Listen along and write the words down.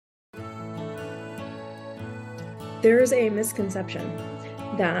There's a misconception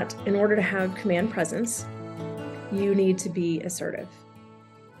that in order to have command presence, you need to be assertive.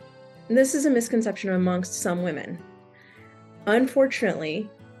 And this is a misconception amongst some women. Unfortunately,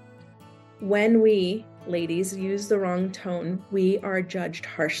 when we ladies use the wrong tone, we are judged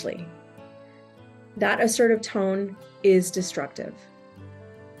harshly. That assertive tone is destructive.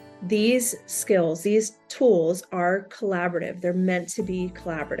 These skills, these tools are collaborative. They're meant to be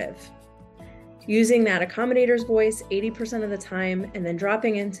collaborative. Using that accommodator's voice 80% of the time, and then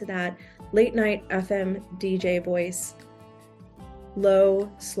dropping into that late night FM DJ voice,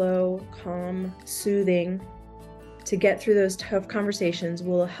 low, slow, calm, soothing, to get through those tough conversations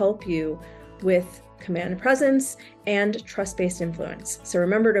will help you with command presence and trust-based influence. So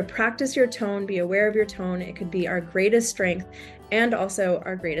remember to practice your tone, be aware of your tone. It could be our greatest strength and also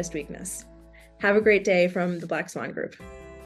our greatest weakness. Have a great day from the Black Swan Group.